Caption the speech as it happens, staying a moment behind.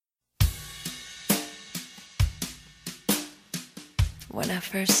When I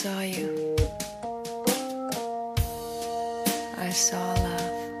first saw you, I saw love.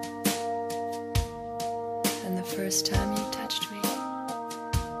 And the first time you touched me,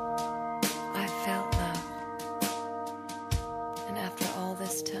 I felt love. And after all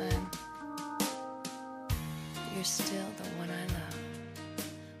this time, you're still the one I love.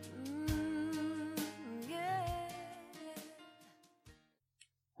 Yeah.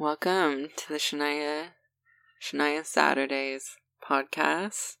 Welcome to the Shania Saturdays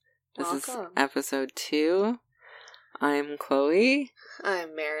podcast. This is episode 2. I'm Chloe.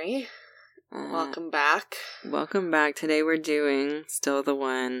 I'm Mary. Welcome back. Welcome back. Today we're doing Still the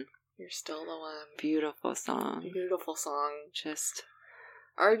One. You're Still the One. Beautiful song. Beautiful song. Just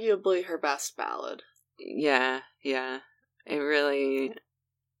arguably her best ballad. Yeah. It really,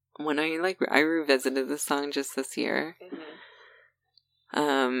 when I revisited the song just this year.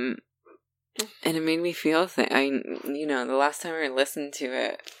 Mm-hmm. And it made me feel the last time I listened to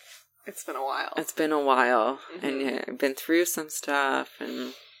it, It's been a while. Mm-hmm. And I've been through some stuff,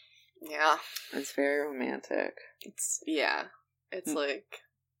 and yeah, it's very romantic. It's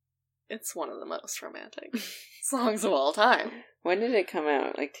one of the most romantic songs of all time. When did it come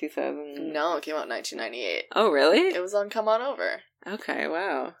out? Like 2000? No, it came out in 1998. Oh, really? It was on Come On Over. Okay,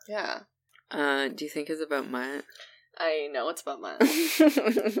 wow. Yeah. Do you think it's about Mutt? I know it's about Mutt.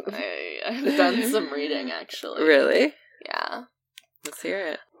 I've done some reading, actually. Really? Yeah. Let's hear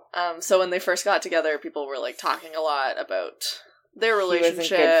it. So when they first got together, people were, talking a lot about their relationship.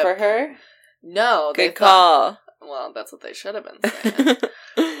 He wasn't good for her? No. Good call. Well, that's what they should have been saying.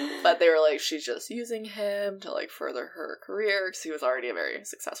 But they were she's just using him to, further her career, because he was already a very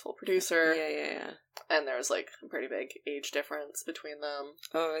successful producer. Yeah. And there was, a pretty big age difference between them.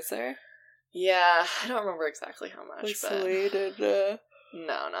 Oh, is there? Yeah, I don't remember exactly how much, but... Celine and,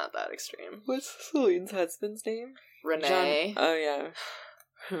 No, not that extreme. What's Celine's husband's name? Renee. Oh, yeah.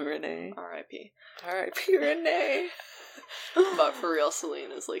 Renee. R.I.P. R.I.P. Renee. But for real,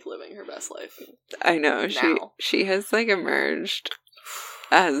 Celine is, living her best life. I know. Now. She has, emerged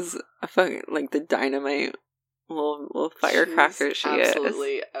as a fucking, the dynamite little firecracker she is.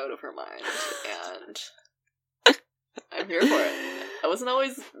 Absolutely out of her mind, and I'm here for it. I wasn't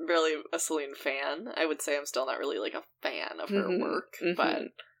always really a Celine fan. I would say I'm still not really, a fan of her work, but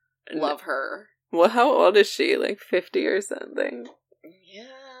love her. Well, how old is she? 50 or something?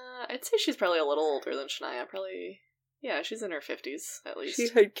 Yeah, I'd say she's probably a little older than Shania. Probably, yeah, she's in her 50s, at least. She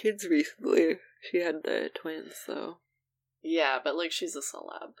had kids recently. She had the twins, so... Yeah, but, she's a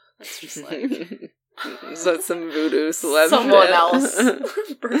celeb. That's just, Is that some voodoo celeb? Someone else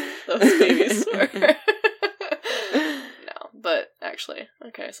birthed those babies for her. No, but actually,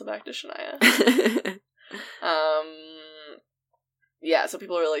 okay, so back to Shania. Yeah, so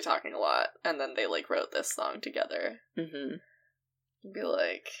people were, talking a lot, and then they, wrote this song together. Mm-hmm. Be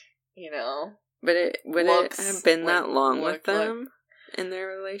like, But would it have been that long with them in their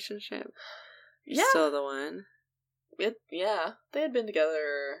relationship? Yeah. Still the one? Yeah, they had been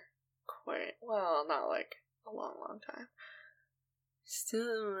together not a long time.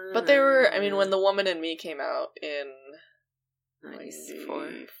 Still. But they were, when The Woman in Me came out in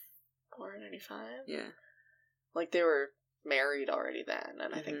 94, 95? Yeah. They were married already then,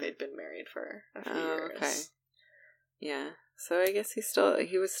 and I think they'd been married for a few years. Okay. Yeah. So I guess he was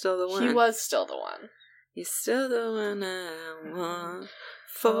still the one. He was still the one. You're still the one I want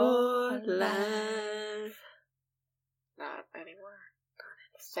for life. Not anymore.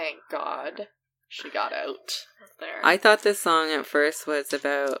 Thank God she got out there. I thought this song at first was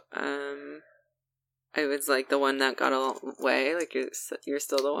about, it was the one that got away. You're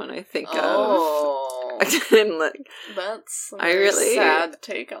still the one I think of. Oh. That's a sad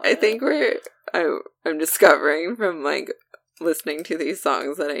take on it. I think I'm discovering from listening to these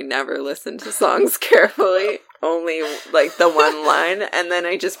songs that I never listen to songs carefully. Only the one line, and then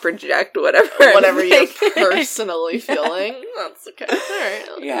I just project whatever you're personally feeling. That's okay. Alright.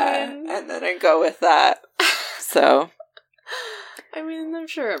 Yeah, and then I go with that. So I'm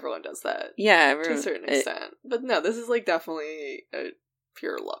sure everyone does that. Yeah, to a certain extent. But no, this is definitely a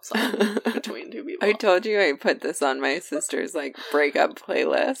pure love song between two people. I told you I put this on my sister's breakup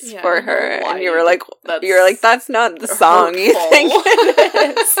playlist for her, and you were like, that's not the song you think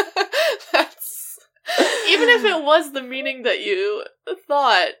it is. Even if it was the meaning that you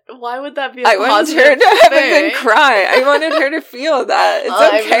thought, why would that be a positive positive thing? I wanted her to have thing? a good cry. I wanted her to feel that. It's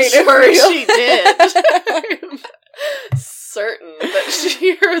okay I'm sure she did. I'm certain that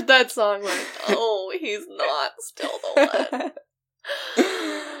she heard that song oh, he's not still the one.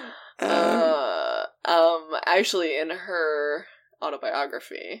 Actually, in her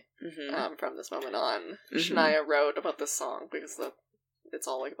autobiography, from this moment on, Shania wrote about this song because the it's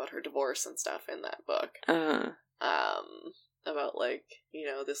all like about her divorce and stuff in that book. About like, you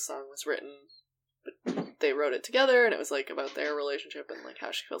know, this song was written, but they wrote it together, and it was like about their relationship and like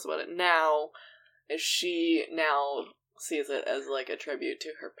how she feels about it now. Is she now sees it as like a tribute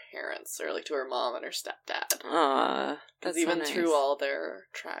to her parents, or like to her mom and her stepdad. That's even so nice. through all their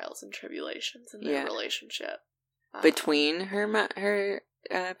trials and tribulations in their relationship, between her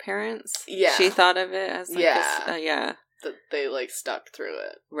parents, yeah, she thought of it as like that they like stuck through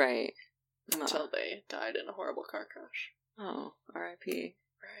it, right, until they died in a horrible car crash. Oh, R.I.P.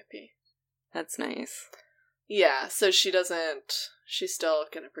 R.I.P. That's nice. Yeah, so she still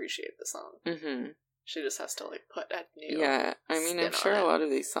can appreciate the song. Mm-hmm. She just has to like put a new Yeah, I mean, I'm sure a lot of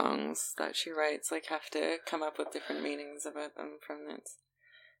these songs that she writes like have to come up with different meanings about them from its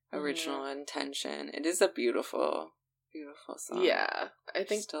original intention. It is a beautiful, beautiful song. Yeah, I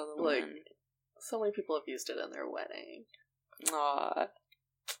think still the like one. So many people have used it in their wedding. Aww.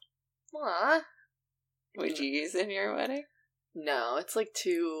 Would you use it in your wedding? No, it's like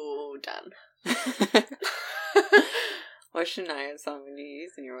too done. What Shania song would you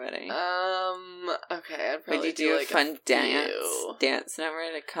use in your wedding? Okay, I'd probably would you do like a fun dance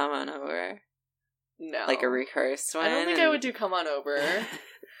number to Come On Over? No. Like a rehearsed one? I don't think I would do Come On Over.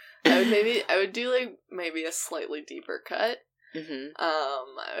 I would do like maybe a slightly deeper cut. Mm-hmm.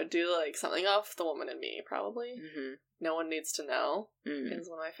 I would do like something off The Woman in Me, probably. Mm-hmm. No One Needs to Know is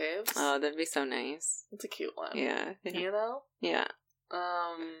one of my faves. Oh, that'd be so nice. It's a cute one. Yeah. You know? Yeah.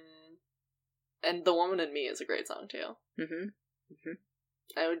 And The Woman in Me is a great song too. Mm-hmm.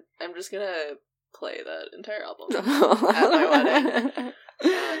 Mm-hmm. I'm just gonna play that entire album at my wedding.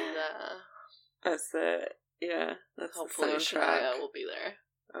 And that's it. Yeah. That's hopefully the soundtrack. Shania will be there.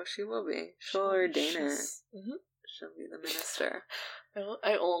 Oh, she will be. She'll ordain it. Mm-hmm. She'll be the minister.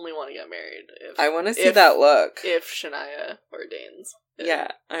 I only want to get married if I want to see that look. If Shania ordains. Yeah,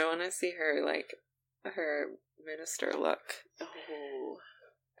 I want to see her, like, her minister look. Oh.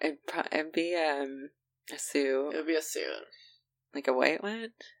 It'd be, a suit. It would be a suit. Like a white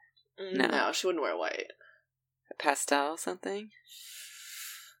one? No, she wouldn't wear white. A pastel something?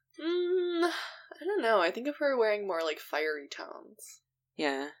 I don't know. I think of her wearing more, like, fiery tones.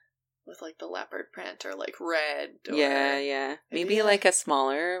 Yeah. With, like, the leopard print, or, like, red. Or yeah. Maybe, like, a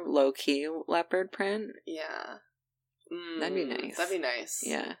smaller, low-key leopard print. Yeah. That'd be nice. That'd be nice.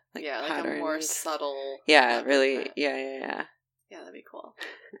 Yeah. Like a more subtle... Yeah, really. Print. Yeah. Yeah, that'd be cool.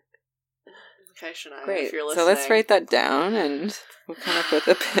 Okay, Shania, great. if you're listening. So let's write that down, and we'll come up with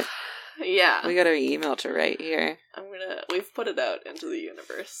a bit. Yeah. We got an email to write here. We've put it out into the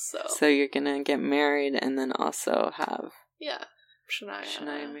universe, so. So you're gonna get married and then also have. Yeah.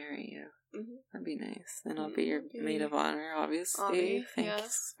 Shania marry you. Mm-hmm. That'd be nice. And I'll be your maid of honor, obviously.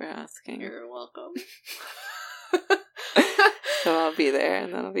 Thanks for asking. You're welcome. So I'll be there,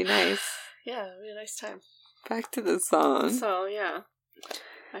 and that'll be nice. Yeah, it'll be a nice time. Back to the song. So, yeah.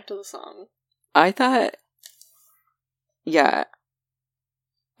 Back to the song. I thought... Yeah.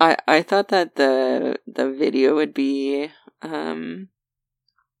 I thought that the video would be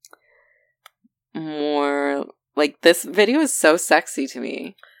more... Like, this video is so sexy to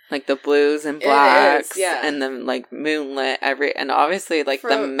me. Like, the blues and blacks, and then, like, moonlit, and obviously, like,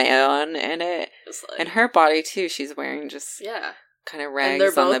 the man in it, like, and her body, too, she's wearing just, kind of rags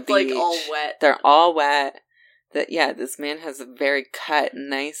both, on the beach. like, all wet. They're all wet. This man has a very cut,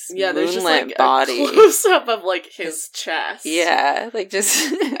 nice, moonlit just, like, body. A close-up of, like, his chest. Yeah, like,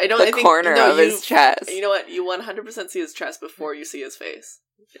 just I think, corner of his chest. You know what? You 100% see his chest before you see his face.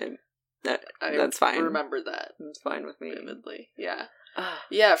 That's fine. I remember that. It's fine with me. Vividly, yeah.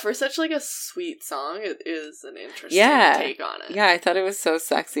 Yeah, for such, like, a sweet song, it is an interesting take on it. Yeah, I thought it was so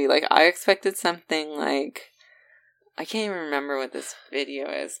sexy. Like, I expected something, like... I can't even remember what this video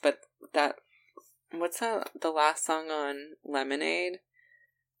is, but that... What's that? The last song on Lemonade?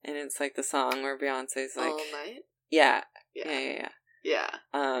 And it's, like, the song where Beyonce's, like... All Night? Yeah. Yeah.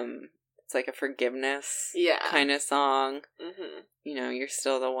 It's, like, a forgiveness kind of song. Mm-hmm. You know, you're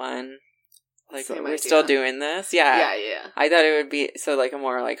still the one... Like, Same we're idea. still doing this? Yeah. Yeah. I thought it would be, so, like, a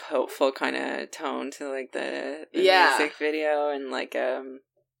more, like, hopeful kind of tone to, like, the music video. And, like,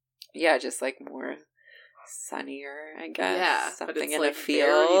 just, like, more sunnier, I guess. Yeah, something but it's, in like, a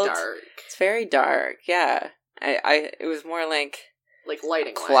field. very dark. It's very dark, yeah. It was more, like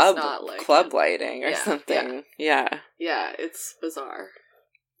lighting club, not like... club lighting or something. Yeah, it's bizarre.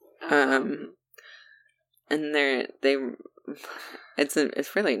 And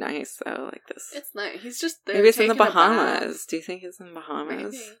it's really nice though, like this. It's nice. He's just there. Maybe it's in the Bahamas. Do you think it's in the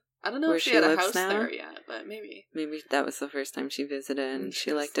Bahamas? Maybe. I don't know where if she had a house now? there yet, but maybe. Maybe that was the first time she visited and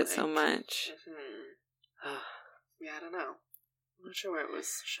she liked it so much. Yeah, I don't know. I'm not sure where it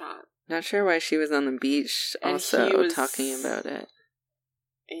was shot. Not sure why she was on the beach And also he was- talking about it.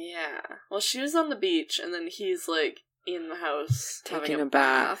 Yeah. Well, she was on the beach, and then he's, like, in the house Taking having a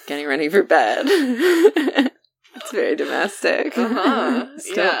bath, getting ready for bed. It's very domestic. Uh-huh.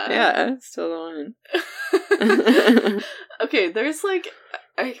 Still, Yeah. still the one. Okay, there's, like...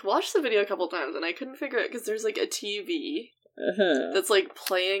 I watched the video a couple times, and I couldn't figure it, because there's, like, a TV that's, like,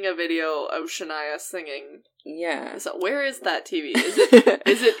 playing a video of Shania singing. Yeah. So where is that TV?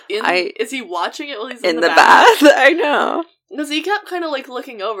 Is it in... is he watching it while he's in in the the bath? I know. Because he kept kind of, like,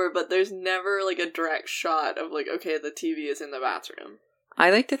 looking over, but there's never, like, a direct shot of, like, okay, the TV is in the bathroom. I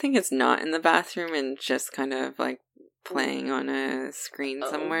like to think it's not in the bathroom and just kind of, like, playing on a screen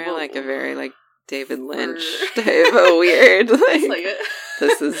somewhere, well, like a very, like, David Lynch for- type of weird, It's like, like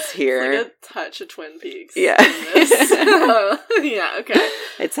this is here. It's like a touch of Twin Peaks. Yeah. in this. Yeah, okay.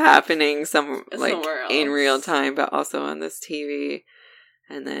 It's happening like, Somewhere in else. real time, but also on this TV.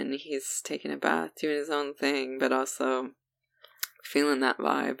 And then he's taking a bath, doing his own thing, but also feeling that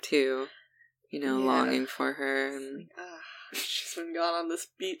vibe, too. You know, Yeah. longing for her. And She's been gone on this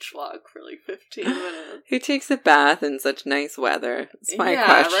beach walk for like 15 minutes. who takes a bath in such nice weather? It's my yeah,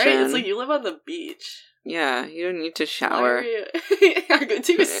 question. right? It's like you live on the beach. Yeah, you don't need to Why shower. are you... yeah, go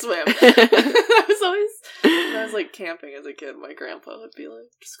take a swim. I was always... When I was like camping as a kid, my grandpa would be like,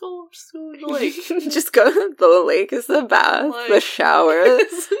 just go to the lake. Just go to the lake is the bath, Like- the shower,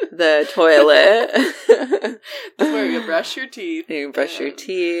 the toilet. That's where you brush your teeth. You brush your and-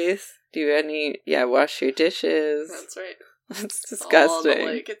 teeth. Wash your dishes. That's right. That's It's all on the disgusting.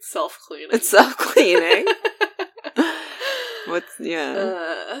 lake. It's self-cleaning. It's self-cleaning.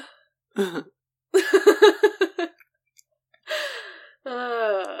 Yeah.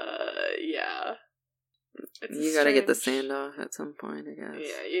 Yeah. It's You gotta get the strange- sand off at some point, I guess.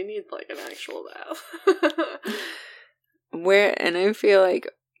 Yeah, you need like an actual bath. And I feel like,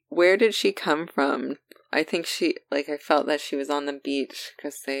 where did she come from? I think I felt that she was on the beach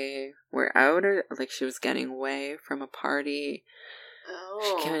because they were out, or like she was getting away from a party.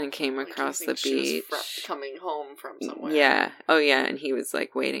 Oh, She kind of came like, you across the think she was beach. coming home from somewhere. Yeah. Oh, yeah. And he was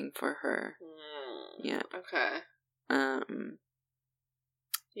like waiting for her. Yeah. Okay.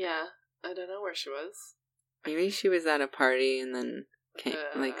 Yeah, I don't know where she was. Maybe she was at a party and then came,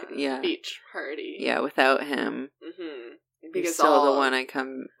 Beach party. Yeah, without him. Mm-hmm. He's Because still the one I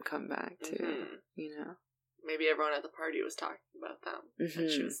come back to. Mhm. You know. Maybe everyone at the party was talking about them, and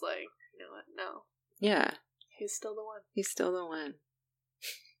she Mhm. was like, "You know what? No, Yeah, he's still the one." he's still the one.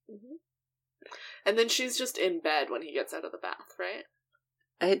 Mm-hmm. And then she's just in bed when he gets out of the bath, right?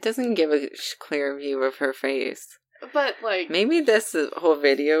 It doesn't give a clear view of her face. But like, Maybe this whole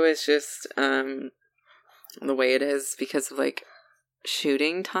video is just the way it is because of like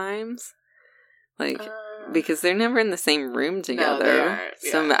shooting times, like because they're never in the same room together. they aren't,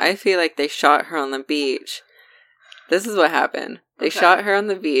 So yeah. I feel like they shot her on the beach. This is what happened. They Okay. shot her on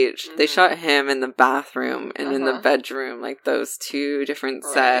the beach. They Mhm. shot him in the bathroom and in the Uh-huh. bedroom, like those two different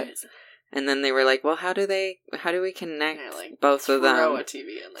Right. sets. And then they were like, "Well, how do we connect Yeah, like, both of them? throw a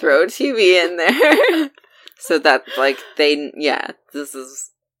TV in there. Throw a TV in there." So that, like, this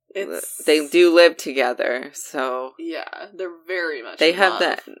is, they do live together, so Yeah, they're very much. they in have love.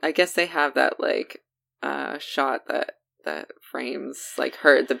 that, I guess they have that, like, shot that frames, like,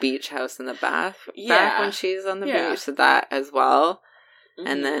 her at the beach house in the back Yeah. when she's on the Yeah. beach, so that as well. Mhm.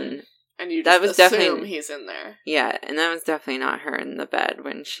 And then, and you just that was assume definitely- he's in there. yeah, and that was definitely not her in the bed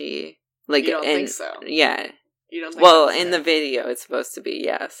when she, like, You don't think so? Yeah. You don't think Well, that's in her? the video, it's supposed to be,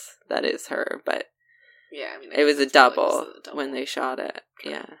 yes, that is her, but Yeah, I mean, it was a it's probably double just a double. when they shot it. Okay.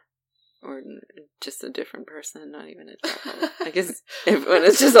 Yeah. Or just a different person, not even a double. I guess when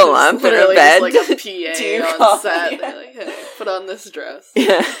it's just a lump in a literally bed. just like a Do you PA call- on set. yeah. They're like, hey, put on this dress.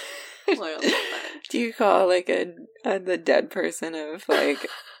 Yeah. Lay on the bed. Do you call like the dead person of like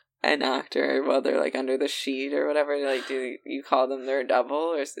an actor while they're like under the sheet or whatever? Like, do you call them their double,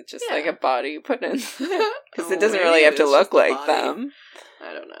 or is it just like Yeah. a body you put in? Because Oh, it doesn't maybe really have it to is look just a like body. them.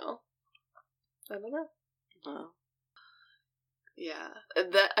 I don't know. Wow. Yeah,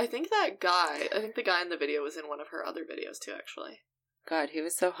 I think the guy in the video was in one of her other videos too. Actually, God, he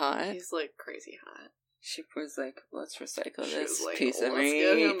was so hot. he's like crazy hot. She was like, "Let's recycle She this was like, piece of "Let's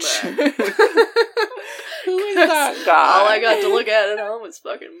get him meat." back." Who is that guy? All I got to look at at home is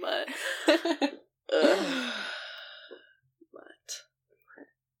fucking butt. Ugh. But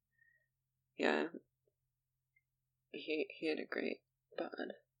Yeah. He had a great bud.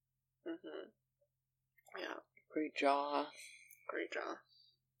 mm-hmm. Yeah, Great jaw. great jaw,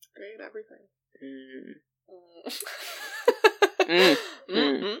 great everything. Mm.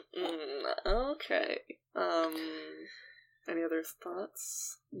 Mm. Okay. Any other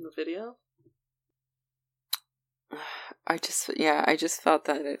thoughts in the video? I just felt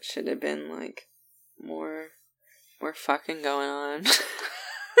that it should have been like more fucking going on.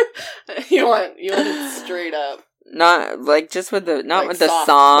 You want it straight up. Not like just with the Like with the softcore.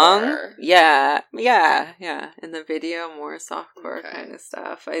 song. Yeah. In the video, more softcore Okay. kind of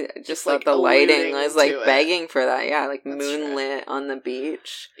stuff. I just like, thought the lighting alluding was like to it. begging for that. Yeah, like That's moonlit on the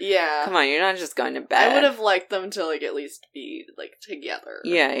beach. Yeah. Come on, you're not just going to bed. I would have liked them to like at least be like together.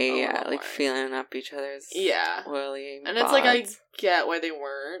 Yeah, a yeah, little like more. feeling up each other's Yeah. oily And it's like I bods. get why they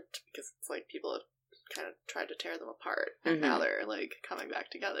weren't, because it's like people have kind of tried to tear them apart, and Mhm. now they're like coming back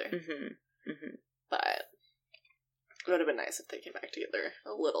together. Mm-hmm. Mm-hmm. But it would have been nice if they came back together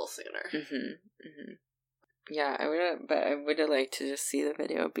a little sooner. Mm-hmm. Mm-hmm. Yeah, I would have liked to just see the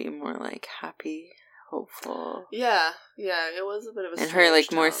video be more like happy, hopeful. Yeah, it was a bit of a And her like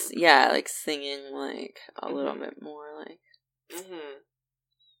strange more, tone. like singing like a little Mhm. bit more like, Mhm.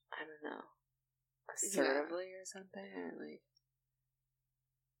 I don't know, assertively or something, or like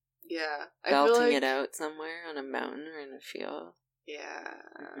Yeah, I belting feel like, it out somewhere on a mountain or in a field. Yeah,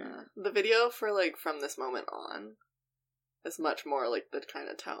 Mhm. the video for like from this moment on is much more like the kind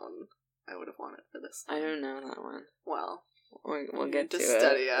of tone I would have wanted for this. I don't know that one. Well, We'll you get need to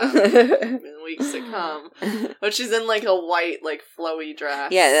study it. up in weeks to come. But she's in like a white, like flowy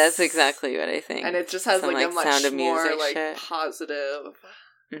dress. Yeah, that's exactly what I think. And it just has Some, like a much Sound of more Music like shit. positive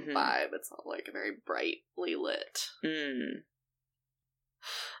Mhm. vibe. It's all like very brightly lit. Mm.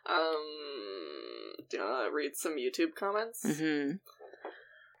 Do you want to read some YouTube comments? Mm-hmm.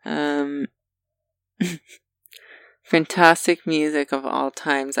 Fantastic music of all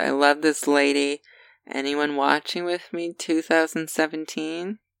times. I love this lady. Anyone watching with me?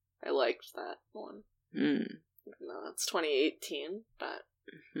 2017. I liked that one. Mm. No, it's 2018, but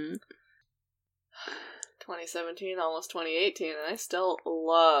Mm-hmm. 2017, almost 2018, and I still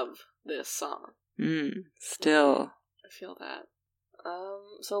love this song. Still. I feel that.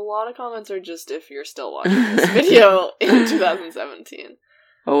 So a lot of comments are just if you're still watching this video in 2017.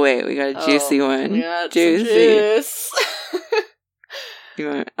 Oh wait, we got a juicy one. Yeah, it's Juicy. juice. You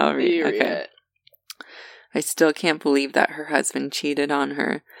want? I'll read. You read Okay. it. I still can't believe that her husband cheated on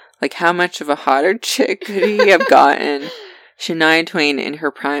her. Like, how much of a hotter chick could he have gotten? Shania Twain in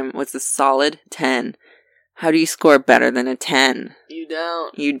her prime was a solid 10. How do you score better than a 10? You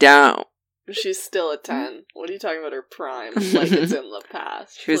don't. You don't. She's still a 10. What are you talking about her prime? Like it's in the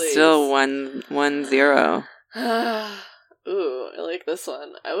past. She was still 1-0. Ooh, I like this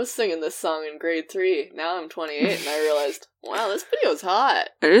one. I was singing this song in grade 3. Now I'm 28 and I realized, wow, this video's hot.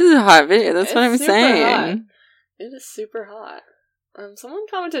 It is a hot video. That's what I'm It's super saying. hot. It is super hot. Someone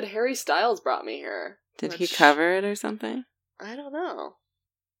commented Harry Styles brought me here. Did he which- cover it or something? I don't know.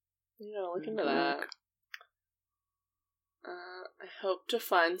 You gotta look into that. I hope to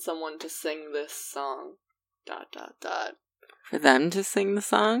find someone to sing this song. ... For them to sing the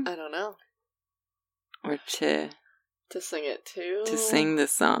song? I don't know. Or to To sing it too? sing the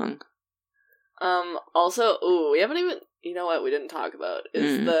song? Also, we haven't even... You know what we didn't talk about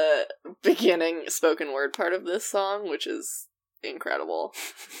is Mm. the beginning spoken word part of this song, which is incredible.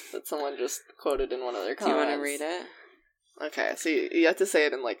 That someone just quoted in one of their Do you comments. want to read it? Okay, so you have to say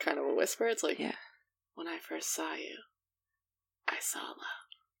it in like kind of a whisper. It's like, Yeah. when I first saw you, I saw love.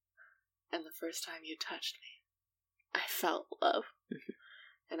 And the first time you touched me, I felt love.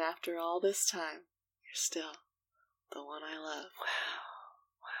 And after all this time, you're still the one I love.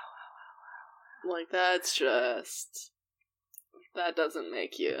 Wow. Like, that's just... That doesn't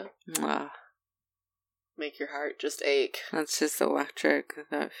make you... Wow. Make your heart just ache. That's just electric,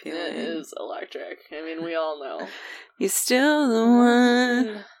 that feeling. It is electric. I mean, we all know. You're still the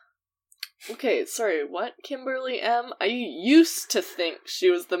one. Okay, sorry, what? Kimberly M? I used to think she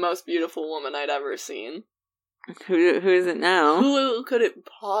was the most beautiful woman I'd ever seen. Who is it now? Who could it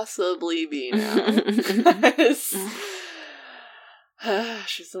possibly be now?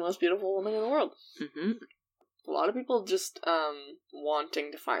 She's the most beautiful woman in the world. Mm-hmm. A lot of people just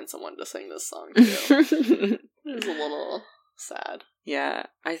wanting to find someone to sing this song to. It's a little sad. Yeah,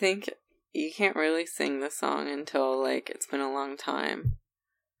 I think you can't really sing the song until, like, it's been a long time.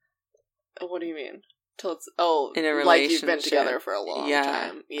 What do you mean? Till it's In a like you've been relationship. together for a long Yeah.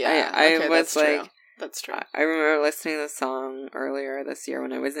 time. Yeah, I okay, was that's like, true. That's true. I remember listening to the song earlier this year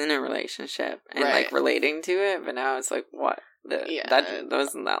when I was in a relationship and, Right. like, relating to it, but now it's like, what? Yeah. That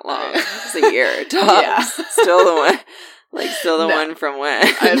wasn't that long. Right. It's a year, tops. Yeah. Still the one. Like, still the No. one from when?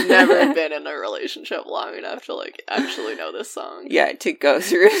 I've never been in a relationship long enough to, like, actually know this song. Yeah, to go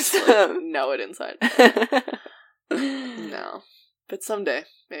through Like, some. know it inside. No. But someday,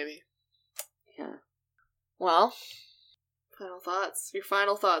 maybe. Yeah. Well, Final thoughts. Your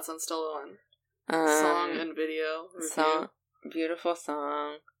final thoughts on Still the One. Song and video review. Beautiful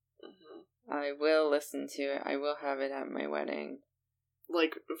song. Mm-hmm. I will listen to it. I will have it at my wedding.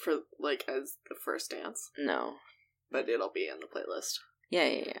 Like, as the first dance? No. But it'll be in the playlist.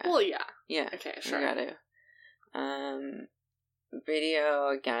 Yeah. Well, yeah. Yeah. Okay, sure. I gotta. Video,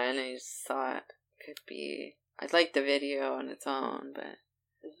 again, I just thought could be... I like the video on its own, but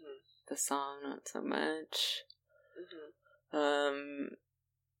the song, not so much.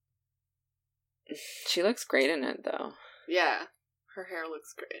 She looks great in it, though. Yeah. Her hair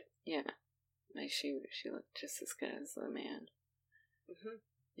looks great. Yeah. Like, she looked just as good as the man.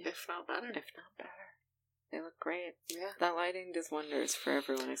 Yeah. If not better. They look great. Yeah. That lighting does wonders for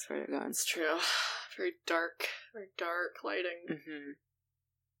everyone, I swear to God. It's true. Very dark lighting.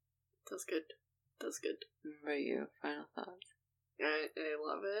 Does good. What about you? Final thoughts? I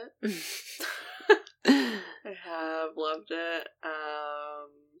love it. I have loved it.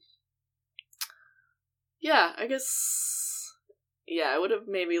 Yeah, I guess... Yeah, I would have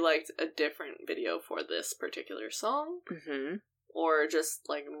maybe liked a different video for this particular song. Or just,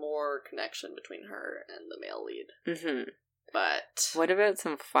 like, more connection between her and the male lead. But... What about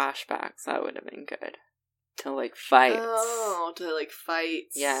some flashbacks? That would have been good. To, like, fights. Oh, to, like,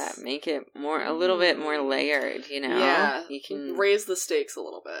 fights. Yeah, make it a little bit more layered, you know? Yeah. You can... raise the stakes a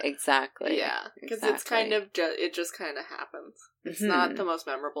little bit. Exactly. Yeah. Because it's kind of, it just kind of happens. It's not the most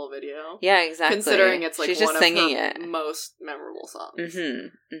memorable video. Yeah, exactly. Considering it's, like, She's one just singing of her it. most memorable songs.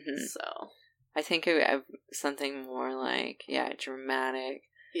 So... I think it would have something more like, dramatic.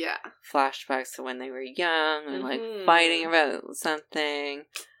 Yeah. Flashbacks to when they were young and, like, fighting about something.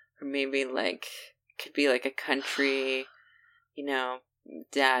 Or maybe, like, could be, like, a country, you know,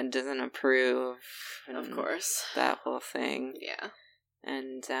 dad doesn't approve. Of course. That whole thing. Yeah.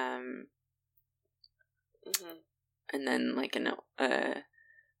 And, and then, like, and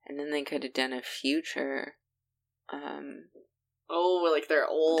then they could have done a future, Oh, like they're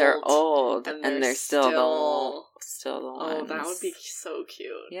old. They're old, and they're still the ones. Oh, that would be so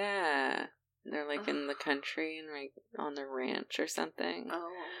cute. Yeah. They're, like, in the country and, like, on the ranch or something.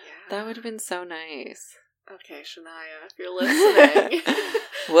 Oh, yeah. That would have been so nice. Okay, Shania, if you're listening.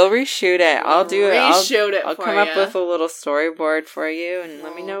 We'll reshoot it. I'll do it. I'll come up you. with a little storyboard for you, and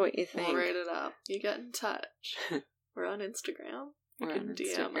let me know what you think. We'll write it up. You get in touch. We're on Instagram. You can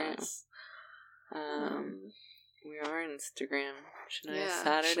DM us. We are on Instagram. Shania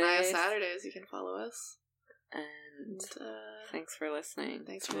Saturdays. Shania Saturdays. You can follow us. And thanks for listening.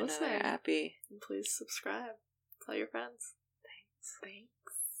 Thanks for listening. Happy. And please subscribe. Tell your friends. Thanks.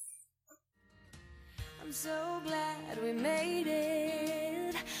 I'm so glad we made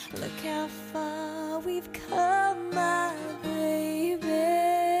it. Look how far we've come, my baby.